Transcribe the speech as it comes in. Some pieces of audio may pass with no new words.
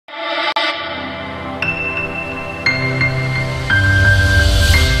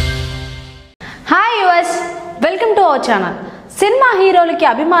Our channel. Cinema హీరోలకి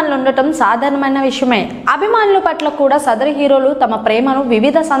అభిమానులు ఉండటం సాధారణమైన విషయమే. అభిమానుల పట్ల కూడా సదరు హీరోలు తమ ప్రేమను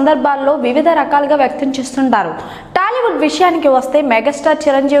వివిధ సందర్భాల్లో వివిధ రకాలుగా వ్యక్తం చేస్తుంటారు. టాలీవుడ్ విషయానికి వస్తే మెగాస్టార్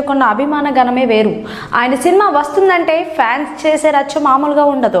చిరంజీవి కొన్న అభిమాన గణమే వేరు. ఆయన సినిమా వస్తుందంటే ఫ్యాన్స్ చేసే రచ్చ మామూలుగా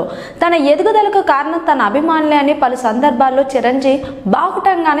ఉండదు. తన ఎదుగుదలకు కారణం తన అభిమానులే అని పలు సందర్భాల్లో చిరంజీవి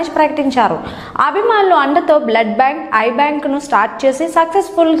బాహుటంగానే ప్రకటించారు. అభిమానులు అండతో బ్లడ్ బ్యాంక్, ఐ బ్యాంక్ ను స్టార్ట్ చేసి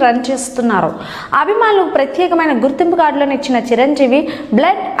సక్సెస్ఫుల్ రన్ చేస్తున్నారు. అభిమానులకు ప్రత్యేకమైన గుర్తింపు కార్డులను ఇచ్చిన చిరంజీవి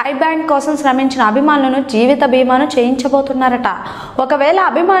బ్లడ్ ఐ బ్యాంక్ కోసం శ్రమించిన అభిమానులను జీవిత బీమాను చేయించబోతున్నారట. ఒకవేళ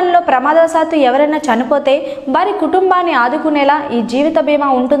అభిమానుల్లో ప్రమాదవశాత్తు ఎవరైనా చనిపోతే వారి కుటుంబాన్ని ఆదుకునేలా ఈ జీవిత బీమా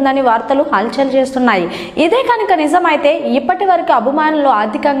ఉంటుందని వార్తలు హల్చల్ చేస్తున్నాయి. ఇదే కనుక నిజమైతే ఇప్పటి వరకు అభిమానులు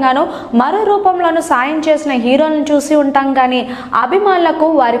ఆర్థికంగానూ మరో రూపంలోనూ సాయం చేసిన హీరోలను చూసి ఉంటాం. కానీ అభిమానులకు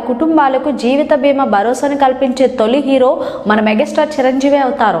వారి కుటుంబాలకు జీవిత బీమా భరోసాను కల్పించే తొలి హీరో మన మెగాస్టార్ చిరంజీవి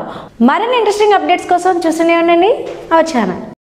అవుతారు. మరిన్ని ఇంట్రెస్టింగ్ అప్డేట్స్ కోసం చూస్తూనే ఉండండి అవర్ ఛానల్.